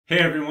Hey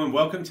everyone,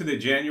 welcome to the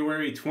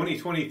January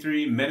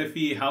 2023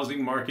 Menifee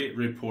Housing Market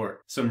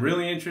Report. Some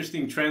really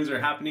interesting trends are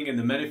happening in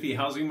the Menifee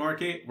housing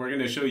market. We're going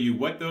to show you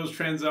what those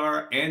trends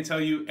are and tell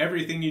you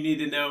everything you need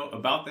to know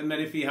about the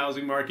Menifee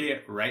housing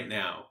market right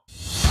now.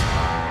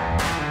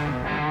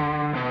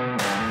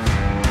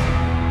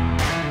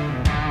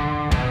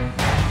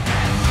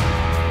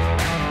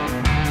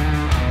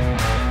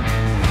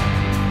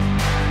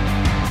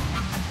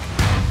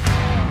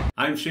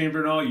 I'm Shane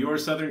Bernal, your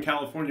Southern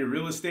California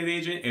real estate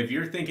agent. If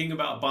you're thinking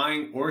about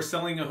buying or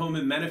selling a home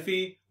in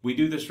Menifee, we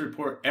do this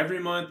report every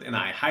month, and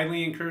I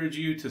highly encourage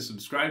you to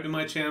subscribe to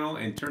my channel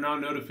and turn on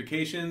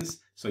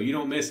notifications so you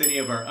don't miss any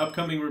of our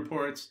upcoming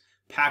reports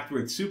packed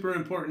with super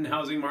important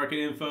housing market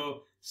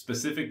info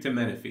specific to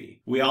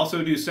Menifee. We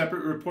also do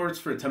separate reports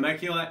for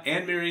Temecula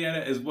and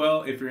Murrieta as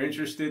well if you're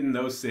interested in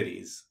those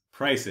cities.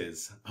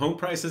 Prices. Home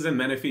prices in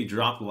Menifee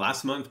dropped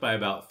last month by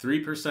about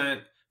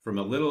 3%. From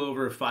a little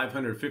over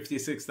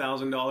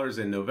 $556,000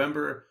 in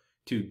November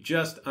to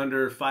just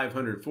under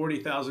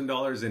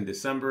 $540,000 in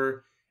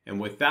December. And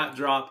with that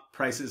drop,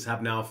 prices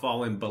have now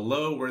fallen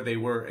below where they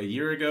were a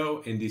year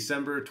ago in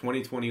December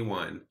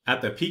 2021.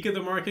 At the peak of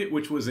the market,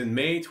 which was in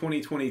May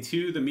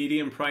 2022, the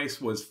median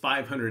price was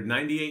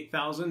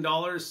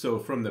 $598,000. So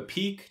from the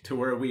peak to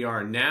where we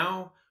are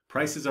now,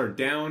 prices are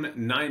down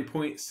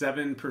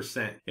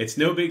 9.7%. It's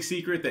no big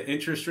secret that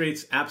interest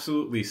rates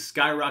absolutely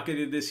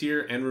skyrocketed this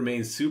year and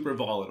remain super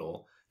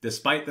volatile.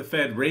 Despite the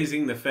Fed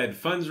raising the Fed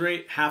funds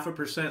rate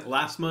 0.5%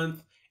 last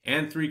month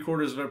and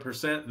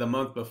 0.75% the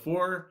month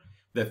before,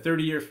 the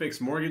 30-year fixed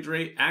mortgage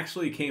rate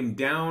actually came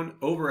down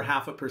over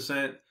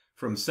 0.5%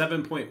 from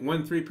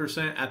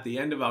 7.13% at the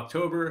end of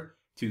October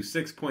to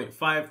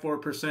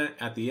 6.54%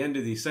 at the end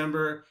of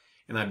December.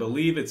 And I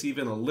believe it's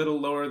even a little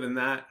lower than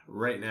that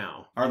right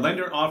now. Our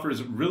lender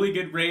offers really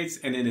good rates,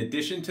 and in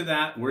addition to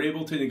that, we're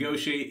able to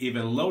negotiate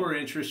even lower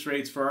interest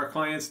rates for our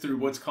clients through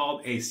what's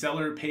called a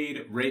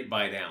seller-paid rate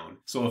buy-down.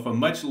 So if a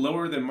much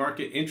lower than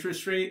market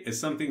interest rate is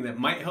something that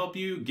might help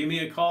you, give me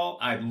a call.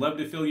 I'd love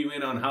to fill you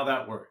in on how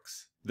that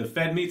works. The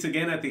Fed meets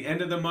again at the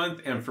end of the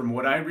month, and from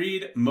what I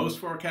read,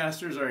 most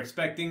forecasters are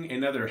expecting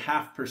another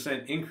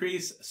 0.5%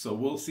 increase, so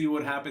we'll see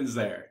what happens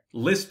there.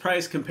 List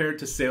price compared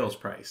to sales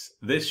price.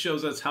 This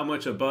shows us how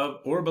much above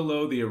or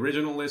below the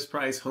original list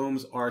price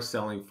homes are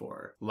selling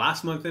for.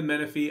 Last month in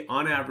Menifee,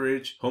 on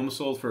average, homes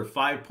sold for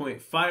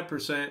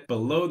 5.5%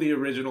 below the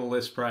original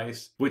list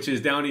price, which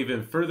is down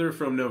even further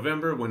from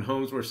November when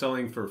homes were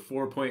selling for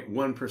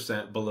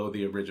 4.1% below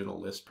the original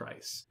list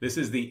price. This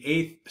is the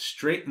 8th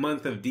straight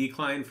month of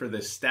decline for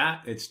this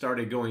stat. It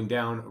started going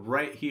down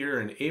right here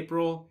in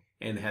April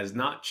and has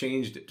not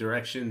changed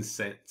direction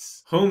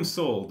since. Homes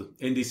sold.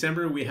 In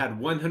December, we had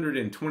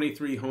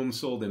 123 homes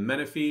sold in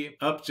Menifee,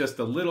 up just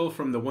a little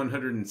from the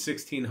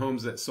 116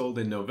 homes that sold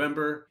in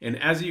November. And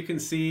as you can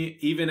see,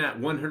 even at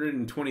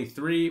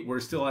 123, we're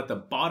still at the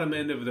bottom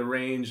end of the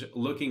range,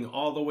 looking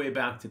all the way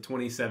back to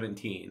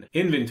 2017.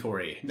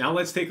 Inventory. Now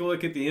let's take a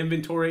look at the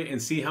inventory and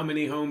see how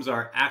many homes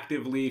are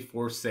actively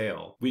for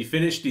sale. We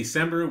finished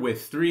December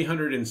with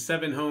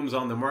 307 homes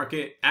on the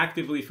market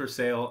actively for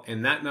sale,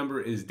 and that number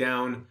is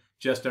down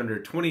just under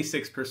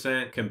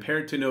 26%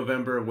 compared to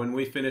November when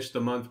we finished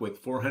the month with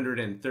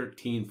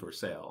 413 for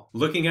sale.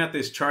 Looking at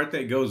this chart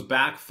that goes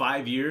back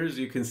 5 years,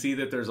 you can see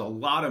that there's a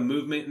lot of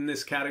movement in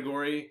this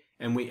category,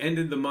 and we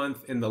ended the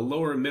month in the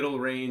lower middle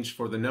range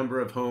for the number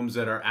of homes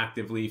that are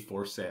actively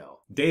for sale.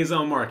 Days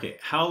on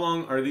market. How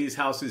long are these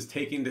houses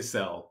taking to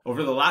sell?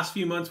 Over the last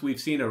few months, we've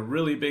seen a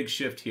really big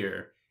shift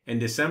here. In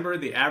December,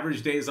 the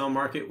average days on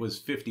market was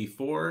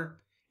 54.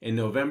 In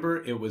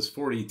November, it was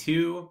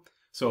 42.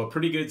 So a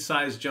pretty good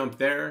size jump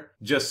there.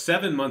 Just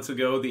 7 months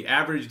ago, the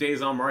average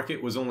days on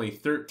market was only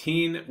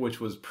 13,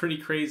 which was pretty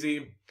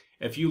crazy.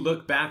 If you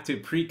look back to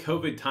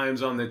pre-COVID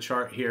times on the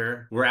chart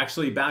here, we're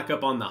actually back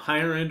up on the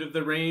higher end of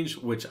the range,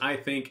 which I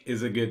think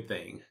is a good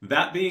thing.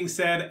 That being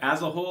said,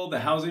 as a whole,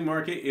 the housing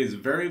market is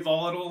very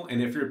volatile,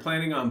 and if you're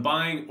planning on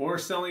buying or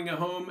selling a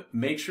home,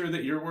 make sure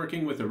that you're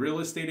working with a real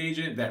estate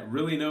agent that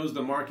really knows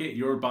the market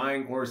you're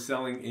buying or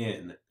selling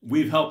in.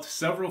 We've helped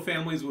several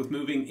families with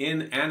moving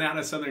in and out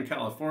of Southern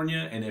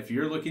California, and if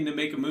you're looking to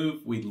make a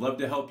move, we'd love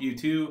to help you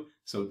too,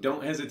 so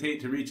don't hesitate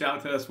to reach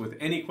out to us with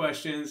any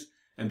questions.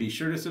 And be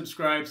sure to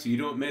subscribe so you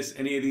don't miss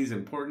any of these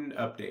important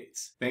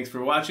updates. Thanks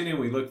for watching, and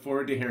we look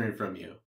forward to hearing from you.